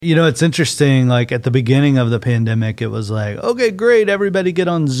It's interesting. Like at the beginning of the pandemic, it was like, okay, great, everybody get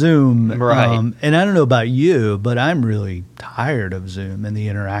on Zoom. Right. And I don't know about you, but I'm really tired of Zoom and the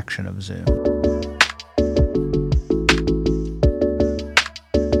interaction of Zoom.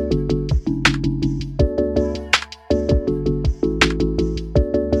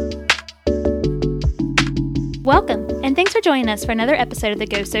 Welcome, and thanks for joining us for another episode of the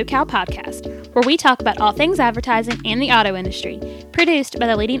Go SoCal podcast, where we talk about all things advertising and the auto industry, produced by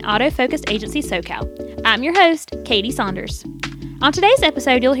the leading auto-focused agency SoCal. I'm your host, Katie Saunders. On today's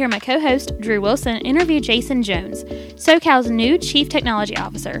episode, you'll hear my co-host, Drew Wilson, interview Jason Jones, SoCal's new Chief Technology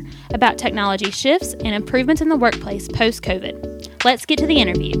Officer, about technology shifts and improvements in the workplace post-COVID. Let's get to the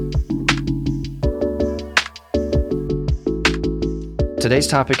interview. Today's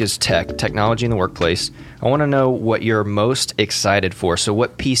topic is technology in the workplace. I want to know what you're most excited for. So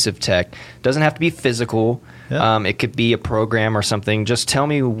what piece of tech? Doesn't have to be physical. Yeah. It could be a program or something. Just tell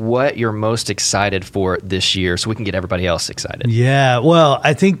me what you're most excited for this year so we can get everybody else excited. Yeah, well,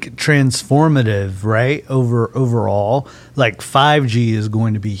 I think transformative, right? Overall, like 5G is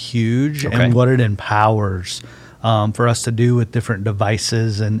going to be huge, Okay. and what it empowers for us to do with different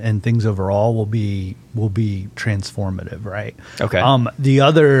devices and things overall will be transformative, right? Okay. The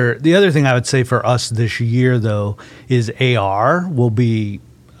other thing I would say for us this year though is AR will be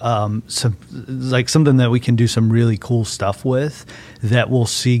something that we can do some really cool stuff with that we'll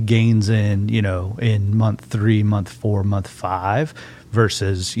see gains in month 3, month 4, month 5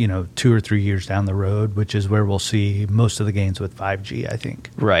 versus 2 or 3 years down the road, which is where we'll see most of the gains with 5G, I think.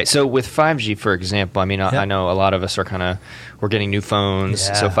 Right. So with 5G, for example, I mean, I know a lot of us are we're getting new phones,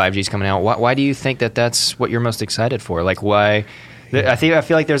 Yeah. so 5G is coming out. Why do you think that that's what you're most excited for? Like why? I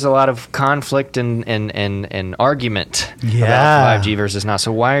feel like there's a lot of conflict and argument about 5G versus not.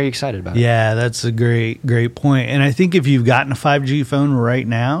 So why are you excited about it? Yeah, that's a great point. And I think if you've gotten a 5G phone right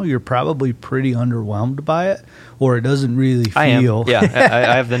now, you're probably pretty underwhelmed by it, or it doesn't really feel. I am. Yeah,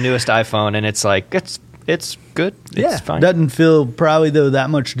 I have the newest iPhone, and it's like it's good. It's fine. Doesn't feel probably though that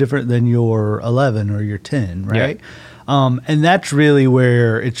much different than your 11 or your 10, right? Yeah. And that's really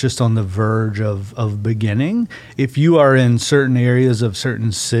where it's just on the verge of beginning. If you are in certain areas of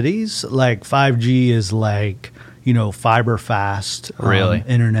certain cities, like 5G is like, fiber fast Really?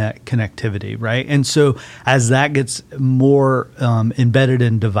 Internet connectivity, right? And so as that gets more embedded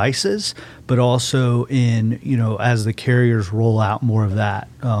in devices, but also in, as the carriers roll out more of that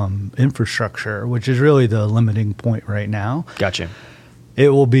infrastructure, which is really the limiting point right now. Gotcha. It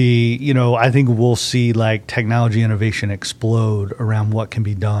will be, I think we'll see like technology innovation explode around what can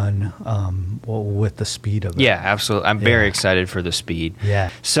be done with the speed of it. Yeah, absolutely. I'm very excited for the speed. Yeah.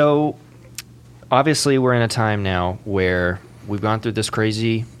 So obviously we're in a time now where we've gone through this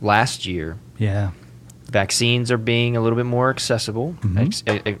crazy last year. Yeah. Vaccines are being a little bit more accessible.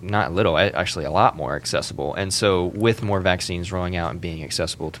 Mm-hmm. Not little, actually a lot more accessible. And so with more vaccines rolling out and being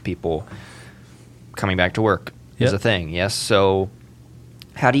accessible to people, coming back to work is a thing. Yes. So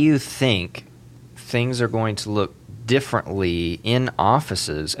how do you think things are going to look differently in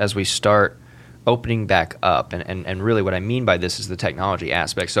offices as we start opening back up? And really what I mean by this is the technology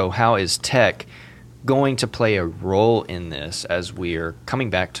aspect. So how is tech going to play a role in this as we're coming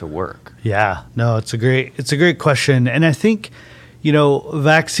back to work? Yeah. No, it's a great question. And I think,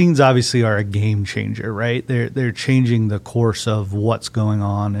 vaccines obviously are a game changer, right? They're changing the course of what's going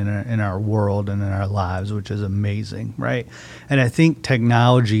on in our world and in our lives, which is amazing, right? And I think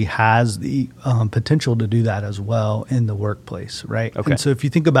technology has the potential to do that as well in the workplace, right? Okay. And so if you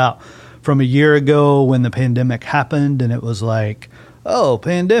think about from a year ago when the pandemic happened and it was like, oh,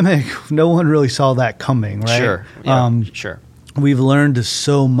 pandemic, no one really saw that coming, right? Sure. Yeah, sure. We've learned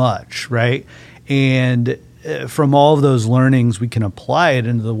so much, right? And from all of those learnings, we can apply it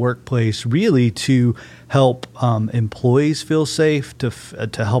into the workplace really to help employees feel safe, to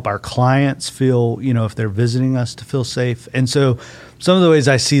help our clients feel, if they're visiting us, to feel safe. And so some of the ways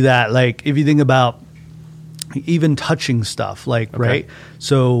I see that, like if you think about even touching stuff, like, right?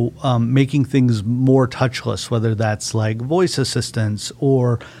 So making things more touchless, whether that's like voice assistants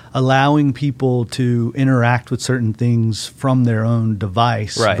or allowing people to interact with certain things from their own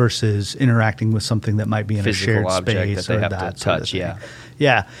device versus interacting with something that might be in Physical a shared object space that they or have that to sort of touch, thing.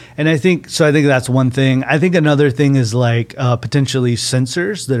 Yeah. And I think that's one thing. I think another thing is like potentially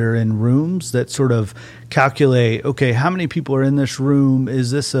sensors that are in rooms that sort of calculate, okay, how many people are in this room?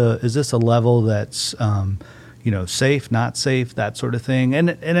 Is this a level that's safe, not safe, that sort of thing. And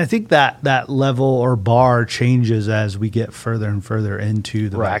I think that level or bar changes as we get further and further into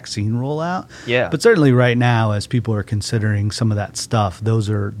the vaccine rollout. Yeah. But certainly right now, as people are considering some of that stuff, those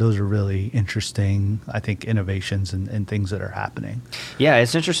are really interesting, I think, innovations and things that are happening. Yeah,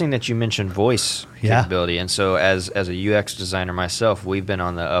 it's interesting that you mentioned voice capability. And so as a UX designer myself, we've been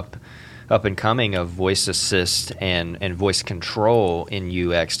on the up and coming of voice assist and voice control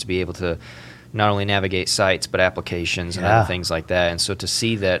in UX to be able to not only navigate sites but applications and other things like that. And so to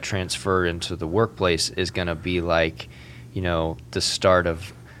see that transfer into the workplace is going to be like, the start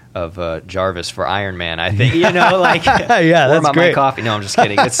of Jarvis for Iron Man, I think. Like that's about great. my coffee. No, I'm just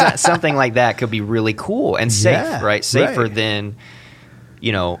kidding. It's something like that could be really cool and safe, right? Safer than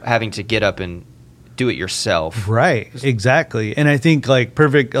having to get up and do it yourself. Right, exactly. And I think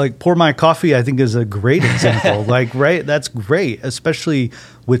pour my coffee, I think, is a great example. That's great, especially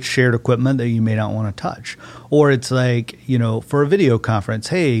with shared equipment that you may not want to touch. Or it's for a video conference,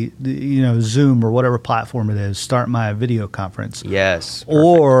 hey, Zoom or whatever platform it is, start my video conference. Yes. Perfect.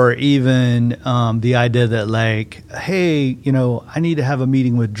 Or even the idea that hey, I need to have a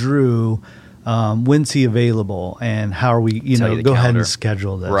meeting with Drew. When's he available, and how are we, go ahead and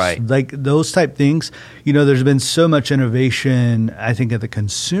schedule this. Right. Those type things, there's been so much innovation, I think, at the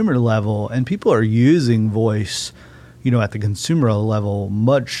consumer level, and people are using voice, at the consumer level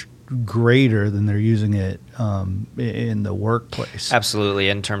much greater than they're using it in the workplace. Absolutely.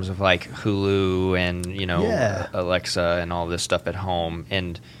 In terms of Hulu and, Alexa and all this stuff at home.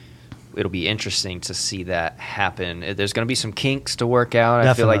 And it'll be interesting to see that happen. There's going to be some kinks to work out.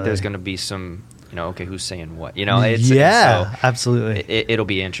 Definitely. I feel like there's going to be some, okay, who's saying what? Absolutely. It'll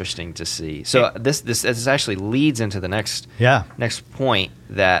be interesting to see. So this actually leads into the next point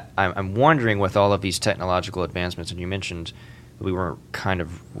that I'm wondering with all of these technological advancements. And you mentioned we weren't kind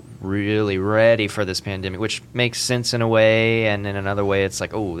of really ready for this pandemic, which makes sense in a way, and in another way, it's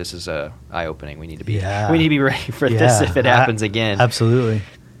like, oh, this is eye-opening. We need to be ready for this if it happens again. Absolutely.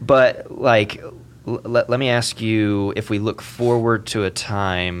 But let me ask you, if we look forward to a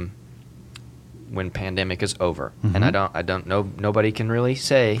time when pandemic is over, and I don't know, nobody can really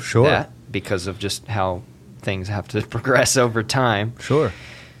say that because of just how things have to progress over time. Sure.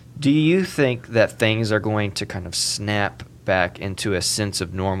 Do you think that things are going to kind of snap back into a sense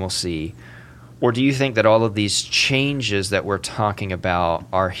of normalcy, or do you think that all of these changes that we're talking about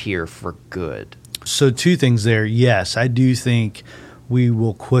are here for good? So two things there. Yes, I do think we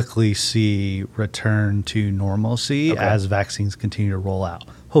will quickly see return to normalcy as vaccines continue to roll out,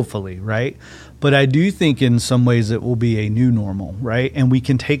 hopefully, right? But I do think in some ways it will be a new normal, right? And we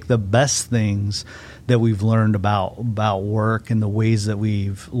can take the best things that we've learned about work and the ways that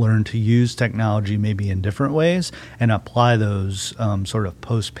we've learned to use technology maybe in different ways and apply those sort of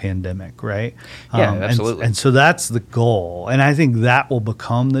post-pandemic, right? Yeah, absolutely. And so that's the goal. And I think that will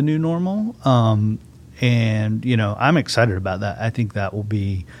become the new normal. And, I'm excited about that. I think that will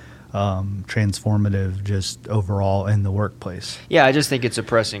be transformative just overall in the workplace. Yeah, I just think it's a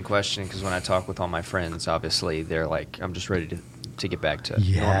pressing question because when I talk with all my friends, obviously they're like, I'm just ready to get back to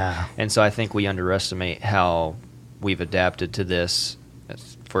normal. And so I think we underestimate how we've adapted to this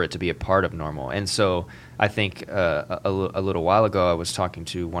for it to be a part of normal. And so I think a little while ago I was talking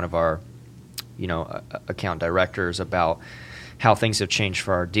to one of our account directors about how things have changed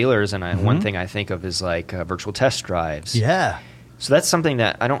for our dealers, and one thing I think of is virtual test drives. Yeah. So that's something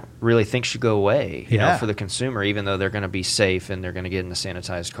that I don't really think should go away, for the consumer, even though they're going to be safe and they're going to get in a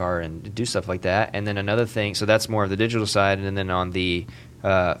sanitized car and do stuff like that. And then another thing, so that's more of the digital side, and then on the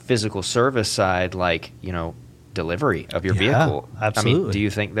physical service side, delivery of your vehicle. Absolutely. I mean, do you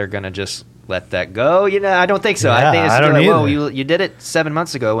think they're going to just let that go? I don't think so. Yeah, I think it's I don't well, either. you did it 7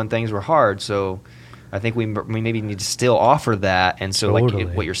 months ago when things were hard, so I think we maybe need to still offer that. And so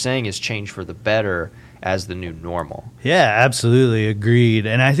what you're saying is change for the better as the new normal. Yeah, absolutely. Agreed.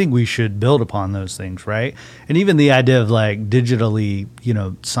 And I think we should build upon those things, right? And even the idea of digitally,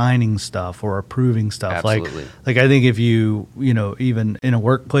 signing stuff or approving stuff. Absolutely. Like I think if you, even in a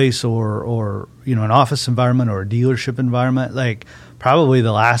workplace or an office environment or a dealership environment, probably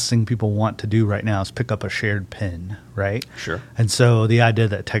the last thing people want to do right now is pick up a shared PIN, right? Sure. And so the idea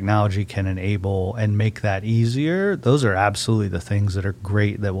that technology can enable and make that easier, those are absolutely the things that are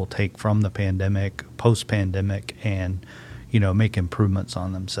great that we'll take from the pandemic, post-pandemic, and, make improvements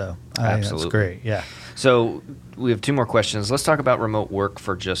on them. So I think that's great. Yeah. So we have two more questions. Let's talk about remote work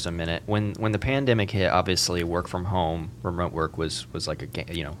for just a minute. When the pandemic hit, obviously work from home, remote work was like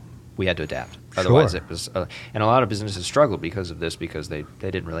we had to adapt. Otherwise, it was, and a lot of businesses struggled because of this because they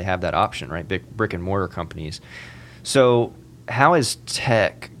didn't really have that option, right? Big brick and mortar companies. So, how is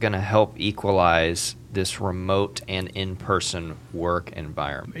tech going to help equalize this remote and in-person work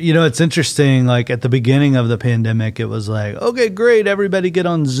environment? It's interesting. Like at the beginning of the pandemic, it was like, okay, great, everybody get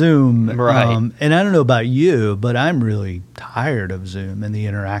on Zoom. Right. And I don't know about you, but I'm really tired of Zoom and the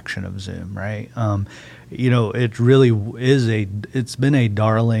interaction of Zoom, right? It really it's been a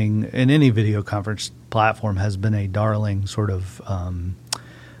darling, and any video conference platform has been a darling sort of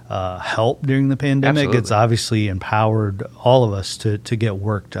help during the pandemic. Absolutely. It's obviously empowered all of us to get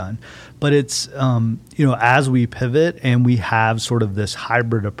work done. But it's, as we pivot and we have sort of this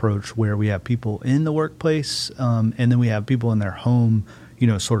hybrid approach where we have people in the workplace and then we have people in their home,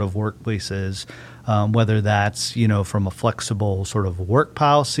 sort of workplaces, whether that's, from a flexible sort of work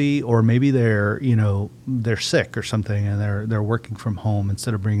policy, or maybe they're sick or something and they're working from home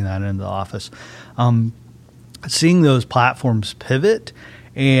instead of bringing that into the office. Seeing those platforms pivot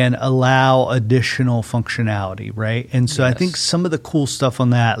and allow additional functionality, right? And so Yes. I think some of the cool stuff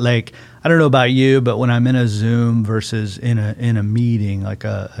on that, like, I don't know about you, but when I'm in a Zoom versus in a meeting, like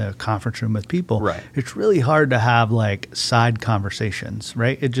a conference room with people, Right. it's really hard to have like side conversations,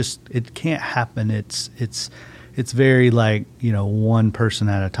 right? It can't happen. It's very like, one person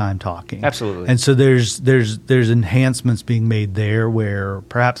at a time talking. Absolutely. And so there's enhancements being made there where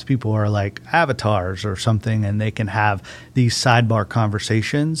perhaps people are like avatars or something, and they can have these sidebar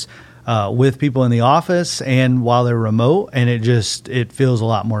conversations with people in the office and while they're remote, and it feels a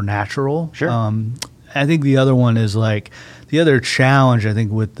lot more natural. Sure. I think the other one is like, the other challenge I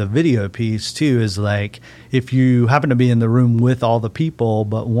think with the video piece too is like, if you happen to be in the room with all the people,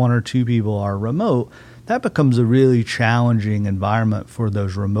 but one or two people are remote, that becomes a really challenging environment for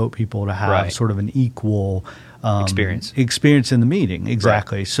those remote people to have Right. sort of an equal experience in the meeting.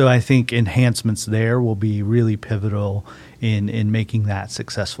 Exactly. Right. So I think enhancements there will be really pivotal in making that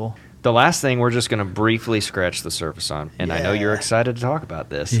successul. The last thing we're just going to briefly scratch the surface on, and I know you're excited to talk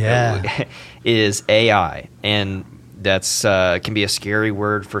about this, is AI. And that's can be a scary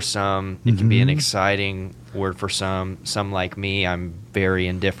word for some. It can be an exciting word for some. Some like me, I'm very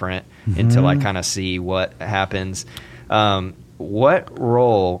indifferent until I kind of see what happens. What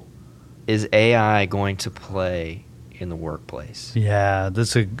role is AI going to play in the workplace? Yeah,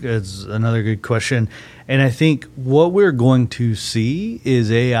 that's another good question. And I think what we're going to see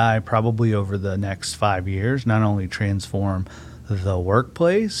is AI probably over the next 5 years not only transform the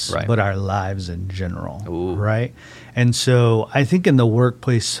workplace, Right. but our lives in general, Ooh. right? And so I think in the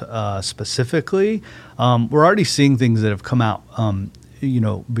workplace specifically, we're already seeing things that have come out,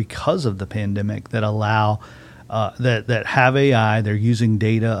 because of the pandemic that allow that have AI. They're using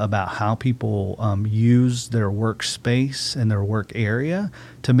data about how people use their workspace and their work area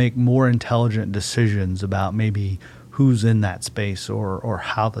to make more intelligent decisions about maybe who's in that space or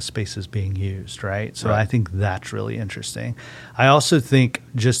how the space is being used, right? So Right. I think that's really interesting. I also think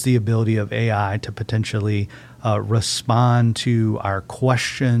just the ability of AI to potentially respond to our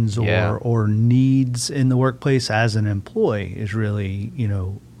questions or needs in the workplace as an employee is really,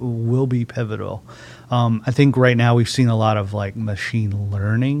 will be pivotal. I think right now we've seen a lot of like machine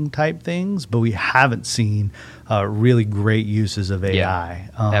learning type things, but we haven't seen really great uses of AI.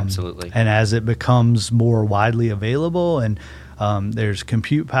 Absolutely. And as it becomes more widely available and there's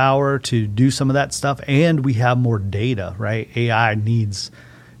compute power to do some of that stuff, and we have more data, right? AI needs,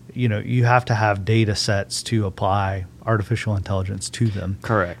 you have to have data sets to apply artificial intelligence to them.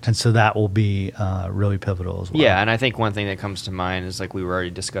 Correct. And so that will be really pivotal as well. Yeah, and I think one thing that comes to mind is like we were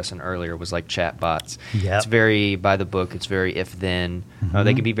already discussing earlier was like chatbots. Yep. It's very by the book. It's very if-then.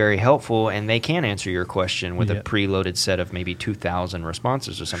 They can be very helpful, and they can answer your question with a Yep. preloaded set of maybe 2,000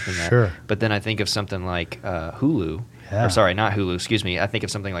 responses or something. Sure. But then I think of something like Hulu. Yeah. Or sorry, not Hulu. Excuse me. I think of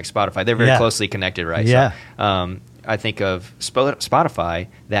something like Spotify. They're very Yeah. closely connected, right? Yeah. So, I think of Spotify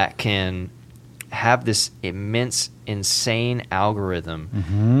that can have this immense, insane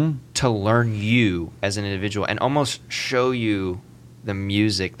algorithm to learn you as an individual and almost show you the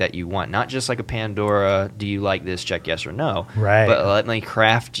music that you want. Not just like a Pandora, do you like this, check yes or no. Right. But let me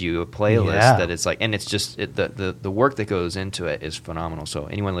craft you a playlist Yeah. that it's like, and it's just, the work that goes into it is phenomenal. So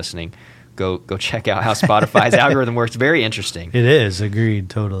anyone listening, go check out how Spotify's algorithm works. Very interesting. It is. Agreed.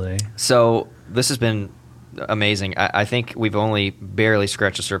 Totally. So this has been amazing. I think we've only barely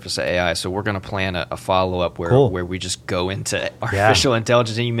scratched the surface of AI, so we're going to plan a follow-up where we just go into artificial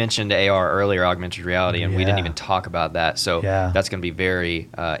intelligence. And you mentioned AR earlier, augmented reality, and we didn't even talk about that. So that's going to be very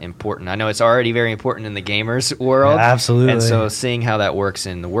important. I know it's already very important in the gamers world. Yeah, absolutely. And so seeing how that works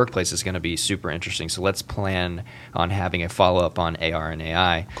in the workplace is going to be super interesting. So let's plan on having a follow-up on AR and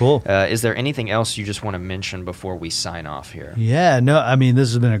AI. Cool. Is there anything else you just want to mention before we sign off here? Yeah, no, I mean, this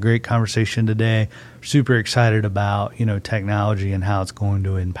has been a great conversation today. super excited about, technology and how it's going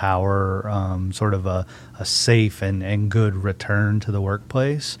to empower sort of a safe and good return to the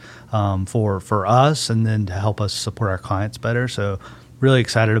workplace for us, and then to help us support our clients better. So really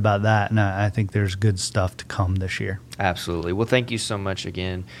excited about that, and I think there's good stuff to come this year. Absolutely. Well, thank you so much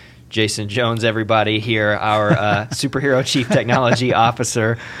again, Jason Jones, everybody here, our superhero chief technology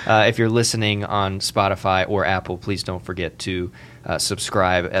officer. If you're listening on Spotify or Apple, please don't forget to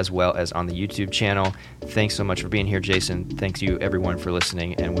subscribe, as well as on the YouTube channel. Thanks so much for being here, Jason. Thanks you, everyone, for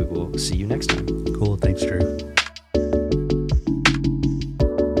listening, and we will see you next time. Cool. Thanks, Drew.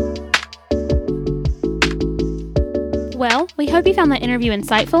 Well, we hope you found that interview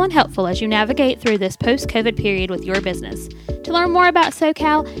insightful and helpful as you navigate through this post-COVID period with your business. To learn more about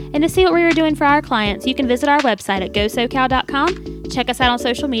SoCal and to see what we are doing for our clients, you can visit our website at gosocal.com, check us out on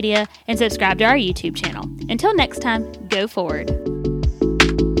social media, and subscribe to our YouTube channel. Until next time, go forward.